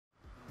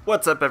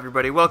What's up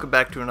everybody, welcome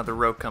back to another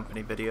Rogue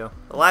Company video.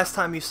 The last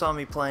time you saw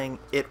me playing,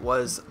 it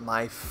was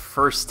my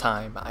first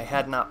time. I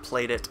had not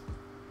played it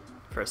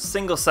for a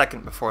single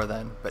second before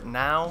then, but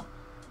now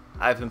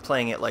I've been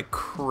playing it like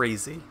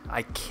crazy.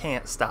 I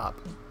can't stop.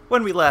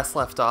 When we last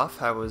left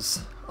off, I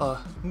was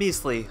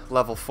measly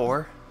level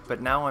 4,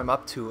 but now I'm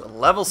up to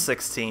level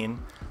 16.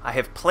 I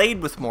have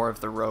played with more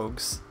of the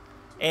rogues,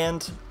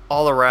 and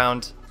all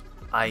around,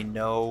 I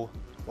know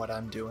what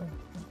I'm doing.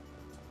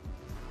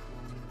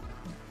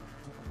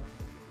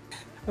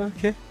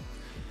 Okay.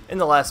 In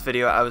the last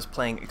video, I was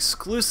playing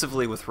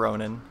exclusively with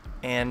Ronin,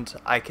 and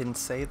I can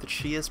say that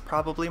she is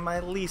probably my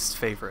least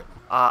favorite.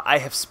 I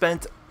have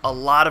spent a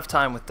lot of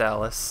time with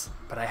Dallas,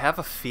 but I have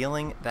a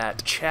feeling that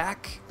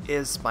Chaac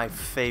is my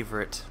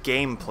favorite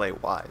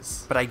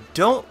gameplay-wise. But I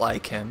don't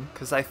like him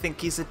because I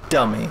think he's a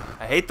dummy.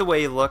 I hate the way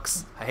he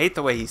looks. I hate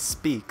the way he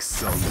speaks.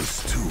 That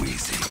was too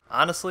easy.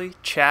 Honestly,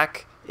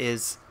 Chaac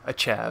is a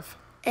chav.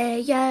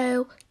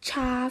 Yo,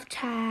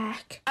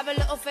 Chaac. Have a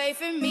little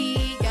faith in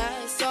me,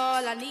 yeah, it's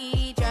all I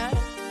need, yeah.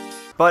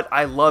 But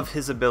I love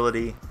his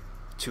ability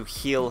to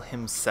heal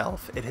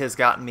himself. It has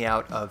gotten me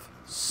out of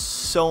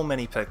so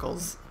many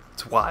pickles.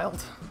 It's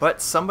wild.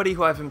 But somebody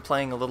who I've been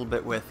playing a little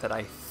bit with that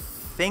I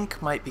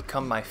think might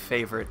become my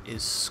favorite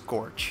is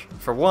Scorch.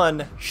 For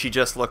one, she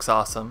just looks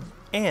awesome,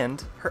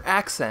 and her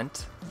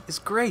accent is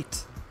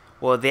great.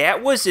 Well,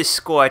 that was a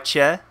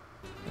Scorcher.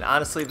 And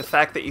honestly, the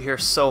fact that you hear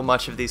so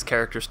much of these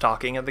characters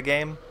talking in the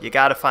game, you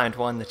gotta find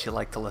one that you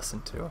like to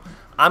listen to.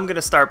 I'm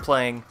gonna start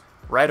playing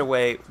right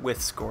away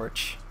with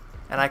Scorch,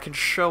 and I can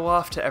show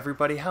off to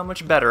everybody how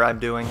much better I'm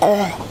doing.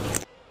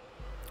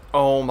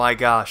 Oh my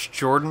gosh,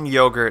 Jordan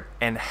Yogurt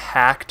and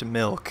Hacked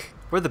Milk.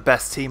 We're the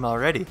best team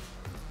already.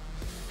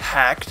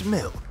 Hacked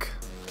Milk,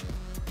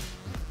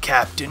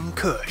 Captain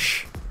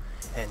Kush,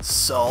 and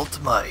Salt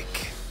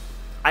Mike.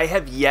 I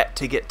have yet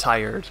to get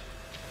tired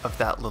of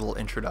that little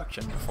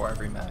introduction before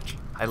every match.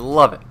 I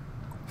love it.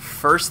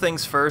 First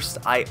things first,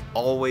 I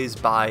always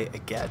buy a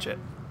gadget.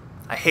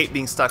 I hate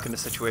being stuck in a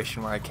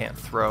situation where I can't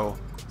throw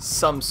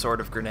some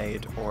sort of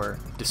grenade or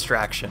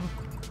distraction.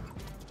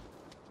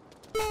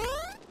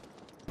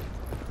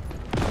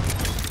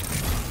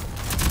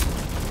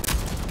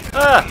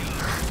 Ah!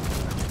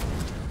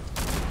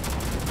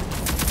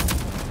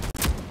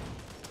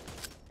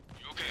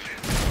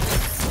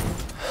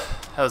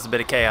 That was a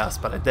bit of chaos,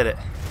 but I did it.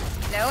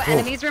 No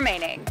enemies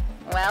remaining.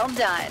 Well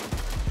done.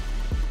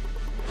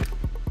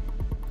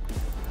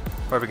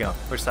 Where are we going?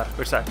 Which side?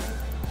 Which side?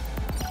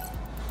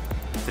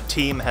 The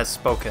team has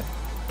spoken.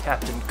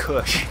 Captain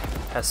Kush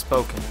has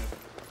spoken.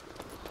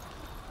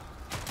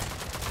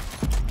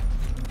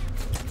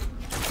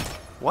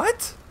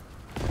 What?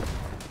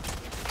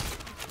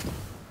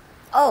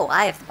 Oh,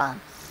 I have the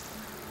bomb.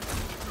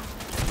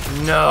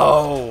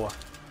 No!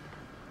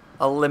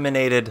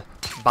 Eliminated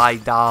by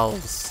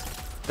dolls.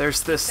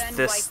 There's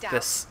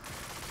this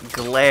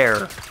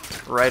glare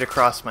right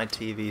across my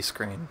TV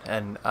screen,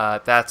 and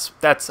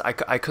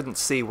I couldn't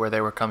see where they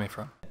were coming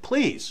from.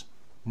 Please,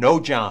 no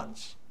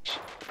Johns.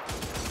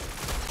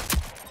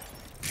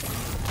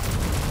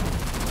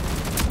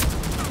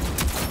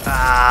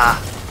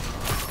 Ah!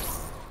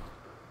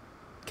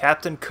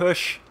 Captain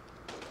Kush,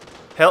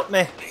 help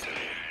me.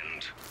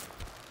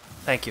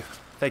 Thank you.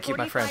 Thank you,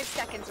 my friend.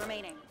 45 seconds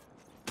remaining.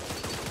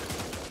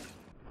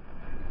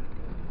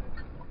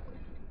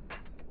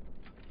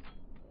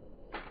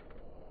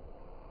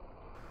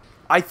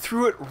 I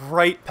threw it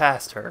right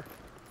past her.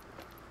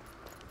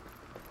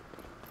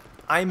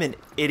 I'm an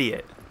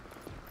idiot.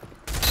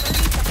 30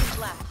 seconds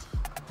left.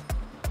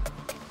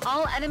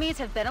 All enemies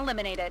have been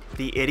eliminated.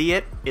 The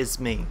idiot is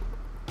me.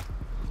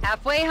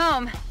 Halfway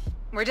home.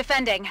 We're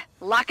defending.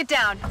 Lock it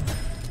down.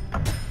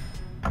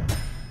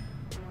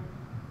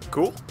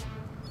 Cool.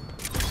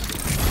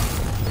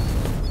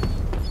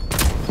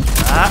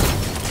 Ah!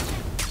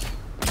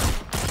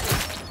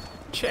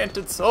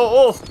 Enchanted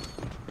soul!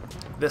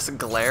 This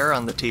glare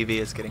on the TV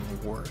is getting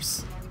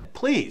worse.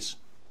 Please,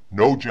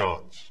 No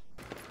Johns.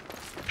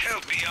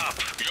 Help me up.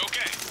 You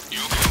okay?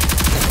 You okay?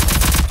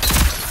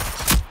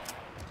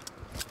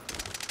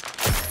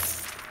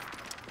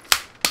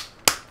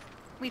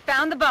 We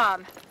found the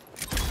bomb.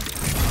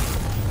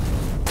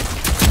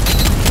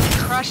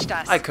 Crushed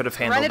us. I could have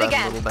handled that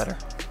a little better.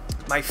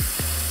 My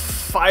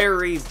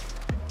fiery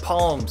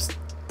palms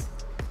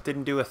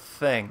didn't do a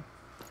thing.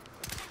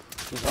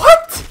 What?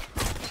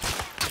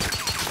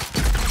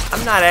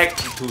 I'm not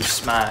acting too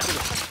smart.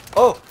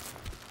 Oh,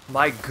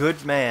 my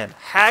good man.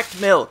 Hacked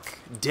Milk.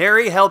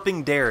 Dairy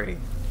helping dairy.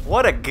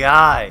 What a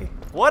guy.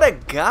 What a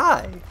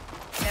guy.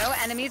 No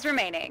enemies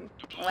remaining.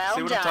 Well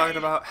See what done. I'm talking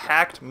about?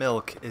 Hacked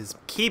Milk is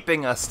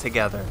keeping us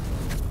together.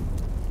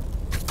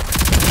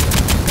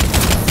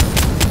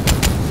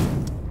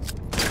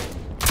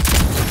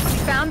 We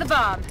found the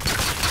bomb.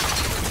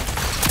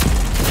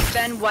 We've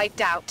been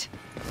wiped out.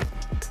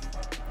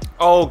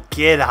 Oh,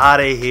 get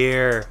out of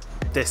here.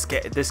 This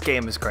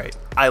game is great.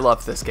 I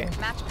love this game.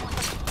 Match point.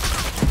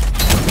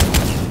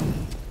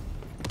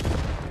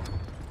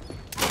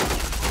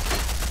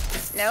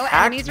 No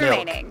Hacked enemies Milk,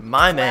 remaining.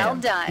 my man. Well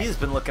done. He's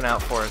been looking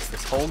out for us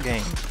this whole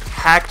game.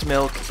 Hacked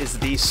Milk is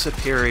the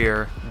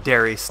superior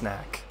dairy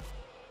snack.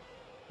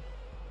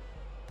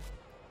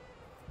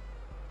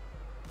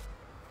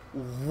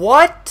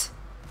 What?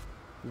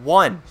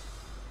 One.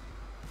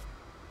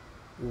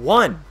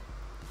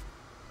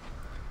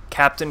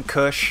 Captain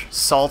Kush,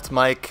 Salt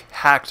Mike,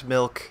 Hacked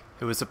Milk,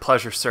 it was a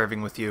pleasure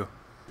serving with you.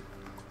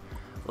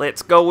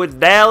 Let's go with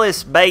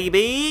Dallas,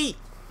 baby!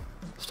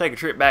 Let's take a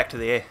trip back to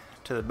the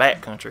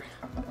back country.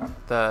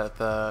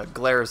 The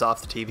glare is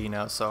off the TV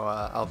now, so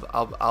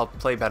I'll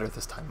play better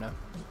this time now.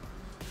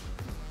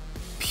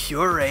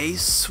 Puree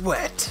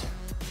sweat.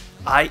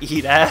 I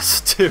eat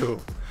ass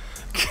too.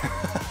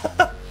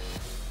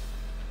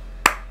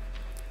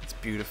 It's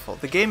beautiful.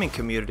 The gaming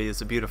community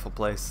is a beautiful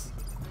place.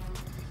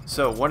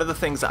 So one of the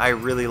things I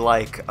really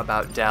like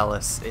about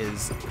Dallas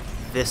is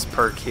this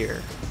perk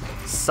here.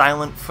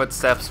 Silent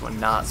footsteps when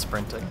not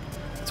sprinting.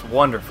 It's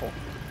wonderful.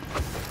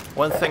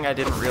 One thing I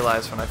didn't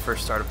realize when I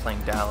first started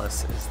playing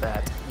Dallas is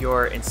that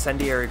your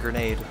incendiary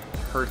grenade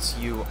hurts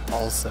you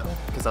also.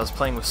 Because I was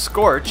playing with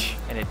Scorch,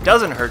 and it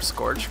doesn't hurt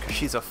Scorch because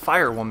she's a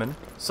firewoman.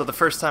 So the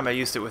first time I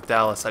used it with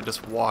Dallas, I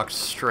just walked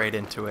straight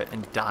into it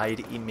and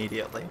died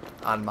immediately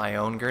on my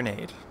own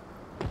grenade.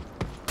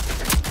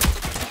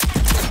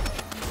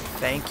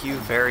 Thank you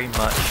very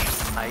much.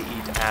 I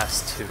eat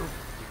ass too.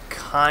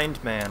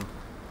 Kind man.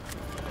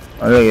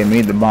 Oh, they get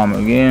me the bomb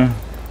again.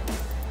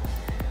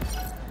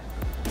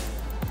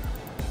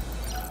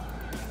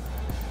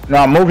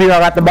 No, move here, I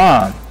got the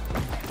bomb.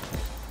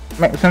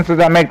 Make sense does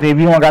that make if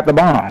you don't got the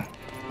bomb?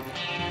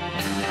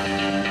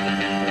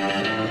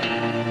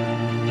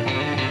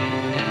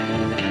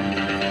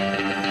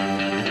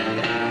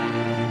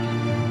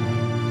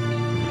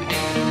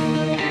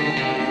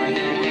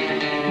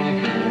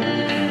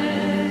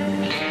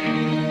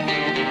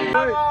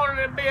 I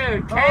wanted to be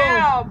a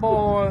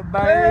cowboy,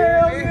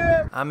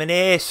 baby. I'm an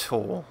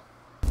asshole.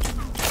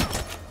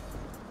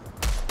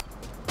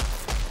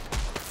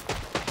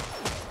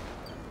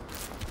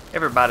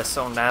 Everybody's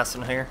so nice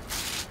in here.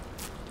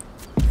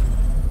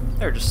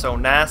 They're just so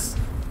nice.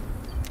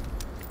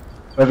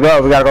 Let's go,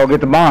 we gotta go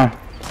get the bomb.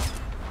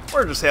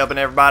 We're just helping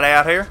everybody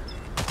out here.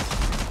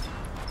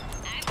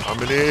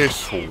 I'm an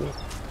asshole.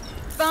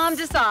 Bomb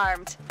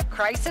disarmed.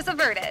 Crisis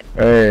averted.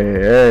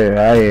 Hey.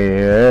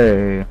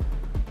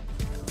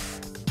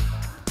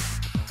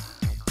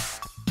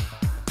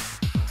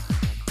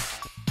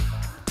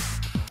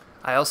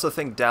 I also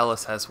think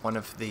Dallas has one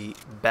of the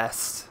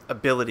best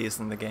abilities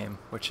in the game,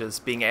 which is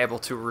being able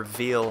to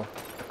reveal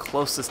the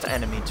closest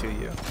enemy to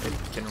you. It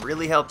can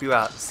really help you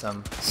out in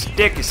some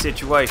sticky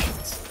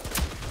situations.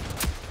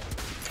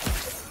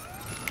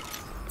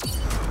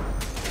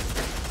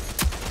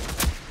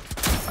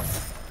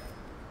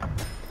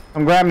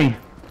 Come grab me.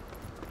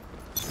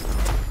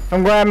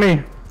 Come grab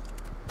me.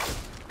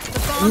 The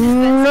bomb has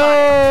been spotted.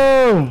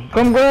 No!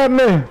 Come grab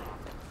me.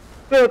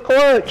 Good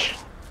clutch.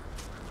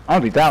 I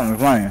don't think that one was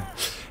playing.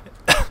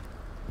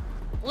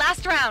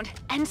 Last round.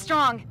 End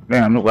strong.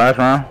 Damn, the last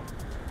round.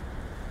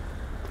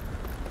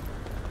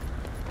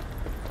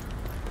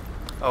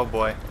 Oh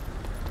boy.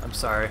 I'm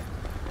sorry.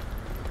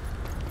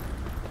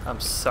 I'm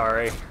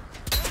sorry.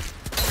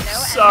 No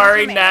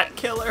Sorry, enemies Nat remaining.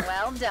 Killer.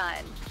 Well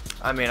done.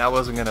 I mean, I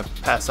wasn't gonna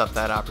pass up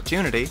that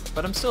opportunity,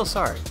 but I'm still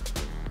sorry.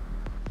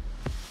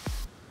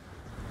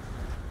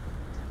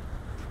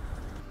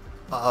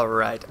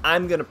 Alright,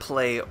 I'm gonna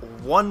play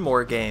one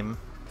more game.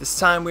 This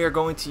time we are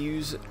going to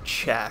use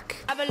Chaac.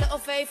 Have a little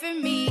faith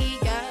in me,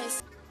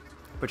 guys.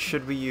 But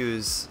should we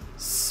use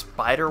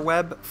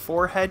Spiderweb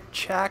Forehead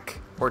Chaac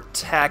or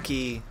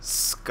Tacky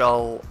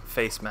Skull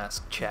Face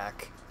Mask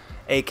Chaac?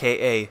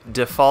 AKA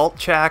Default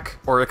Chaac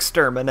or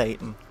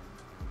Exterminatin'?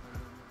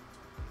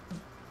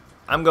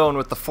 I'm going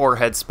with the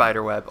Forehead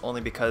Spiderweb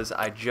only because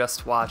I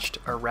just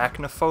watched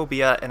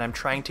Arachnophobia and I'm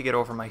trying to get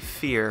over my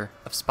fear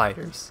of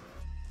spiders.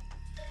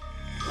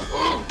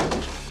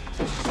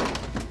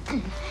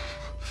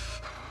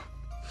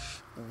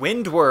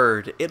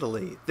 Windward,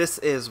 Italy. This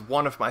is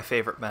one of my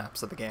favorite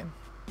maps of the game.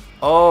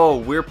 Oh,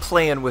 we're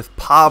playing with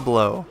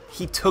Pablo.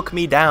 He took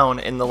me down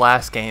in the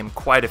last game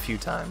quite a few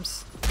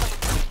times.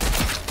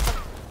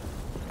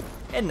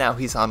 And now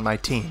he's on my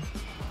team.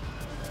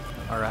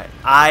 Alright,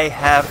 I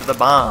have the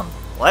bomb.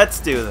 Let's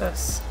do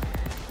this.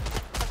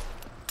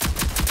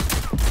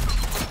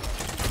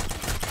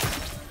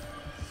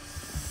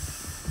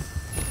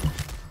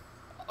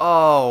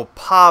 Oh,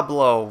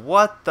 Pablo,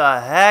 what the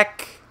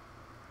heck?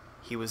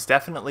 He was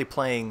definitely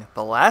playing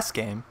the last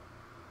game.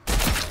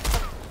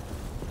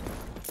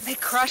 They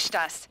crushed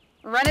us.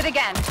 Run it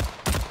again.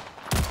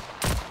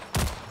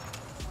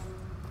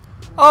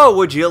 Oh,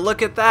 would you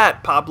look at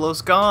that?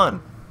 Pablo's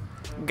gone.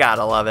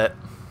 Gotta love it.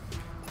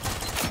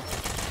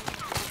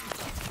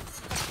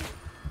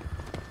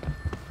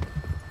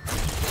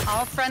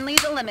 All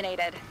friendlies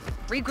eliminated.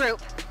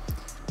 Regroup.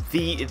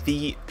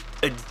 The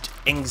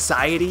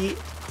anxiety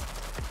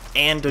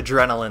and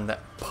adrenaline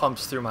that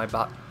pumps through my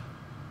body.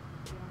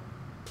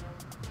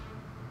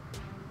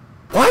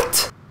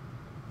 What?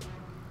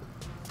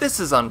 This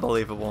is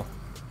unbelievable.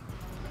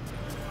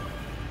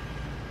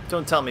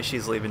 Don't tell me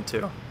she's leaving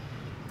too.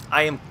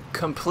 I am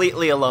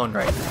completely alone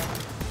right now.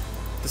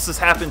 This has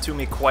happened to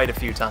me quite a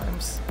few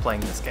times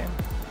playing this game.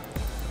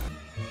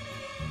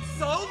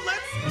 So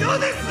let's do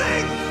this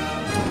thing!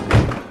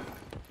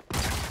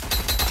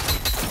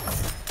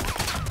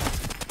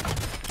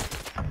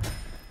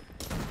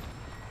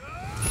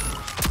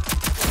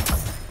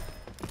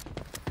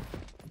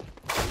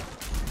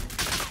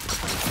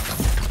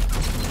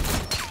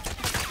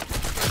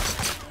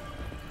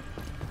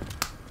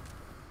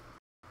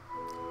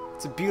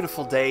 It's a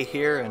beautiful day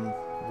here in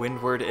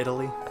windward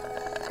Italy.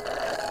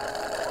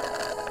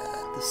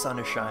 The sun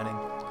is shining.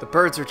 The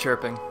birds are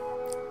chirping.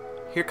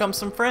 Here come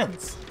some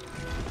friends.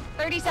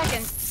 30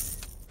 seconds.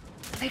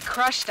 They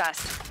crushed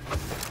us.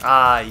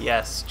 Ah,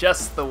 yes,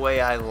 just the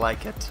way I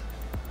like it.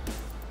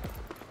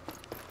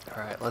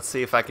 Alright, let's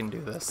see if I can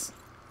do this.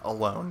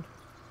 Alone.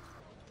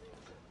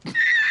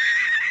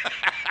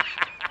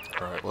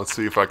 Alright, let's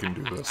see if I can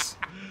do this.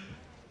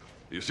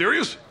 You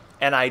serious?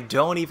 And I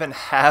don't even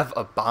have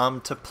a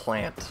bomb to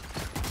plant.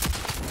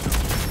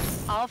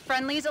 All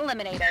friendlies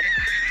eliminated.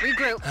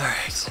 Regroup.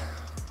 Alright.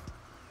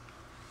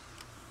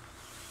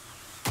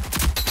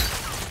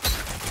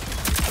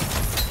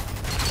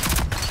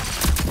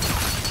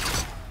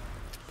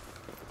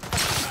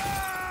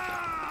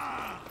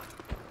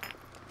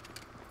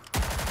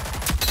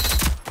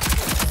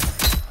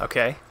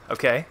 Okay,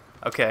 okay,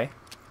 okay.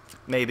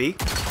 Maybe.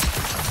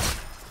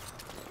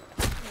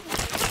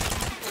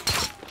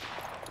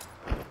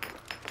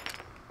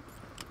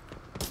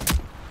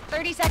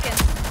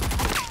 Seconds.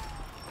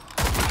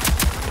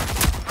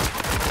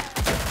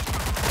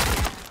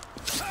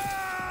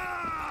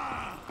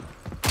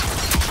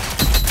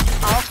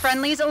 All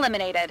friendlies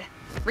eliminated.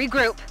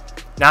 Regroup.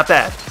 Not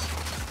bad.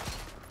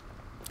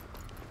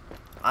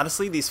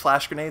 Honestly, these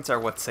flash grenades are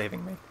what's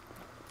saving me.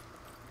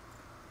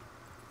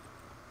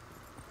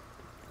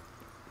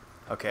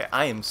 Okay,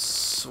 I am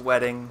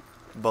sweating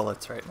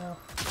bullets right now.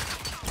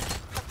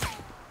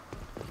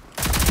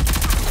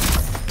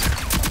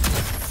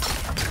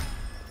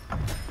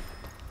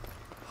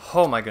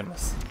 Oh my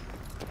goodness.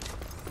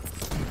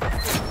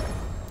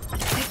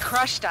 They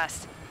crushed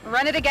us.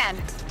 Run it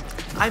again.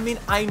 I mean,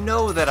 I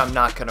know that I'm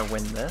not gonna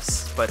win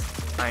this, but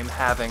I'm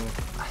having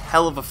a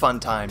hell of a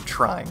fun time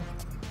trying.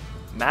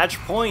 Match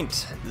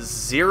point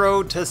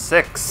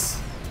 0-6.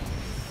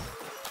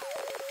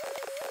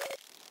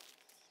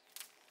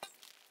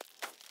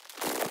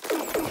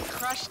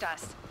 Crushed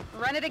us.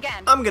 Run it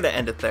again. I'm gonna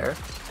end it there.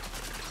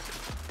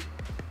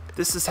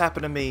 This has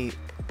happened to me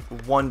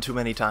one too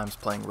many times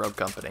playing Rogue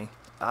Company.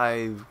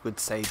 I would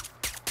say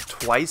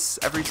twice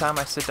every time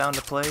I sit down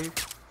to play,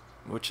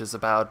 which is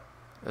about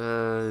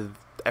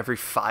every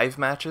 5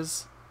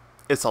 matches.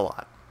 It's a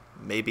lot.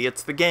 Maybe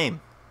it's the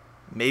game.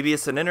 Maybe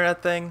it's an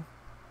internet thing.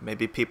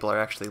 Maybe people are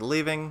actually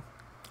leaving.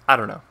 I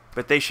don't know.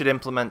 But they should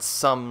implement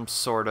some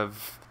sort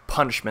of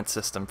punishment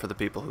system for the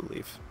people who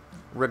leave.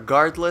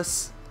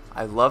 Regardless,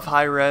 I love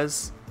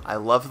Hi-Rez. I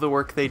love the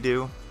work they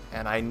do,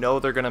 and I know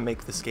they're going to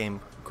make this game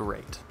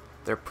great.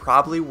 They're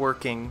probably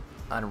working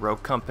on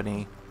Rogue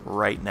Company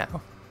right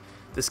now.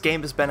 This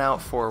game has been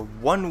out for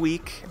 1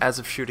 week as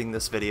of shooting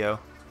this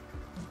video.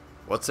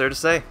 What's there to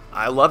say?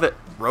 I love it.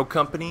 Rogue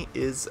Company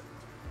is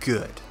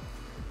good.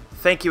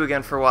 Thank you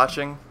again for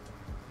watching.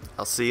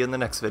 I'll see you in the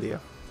next video.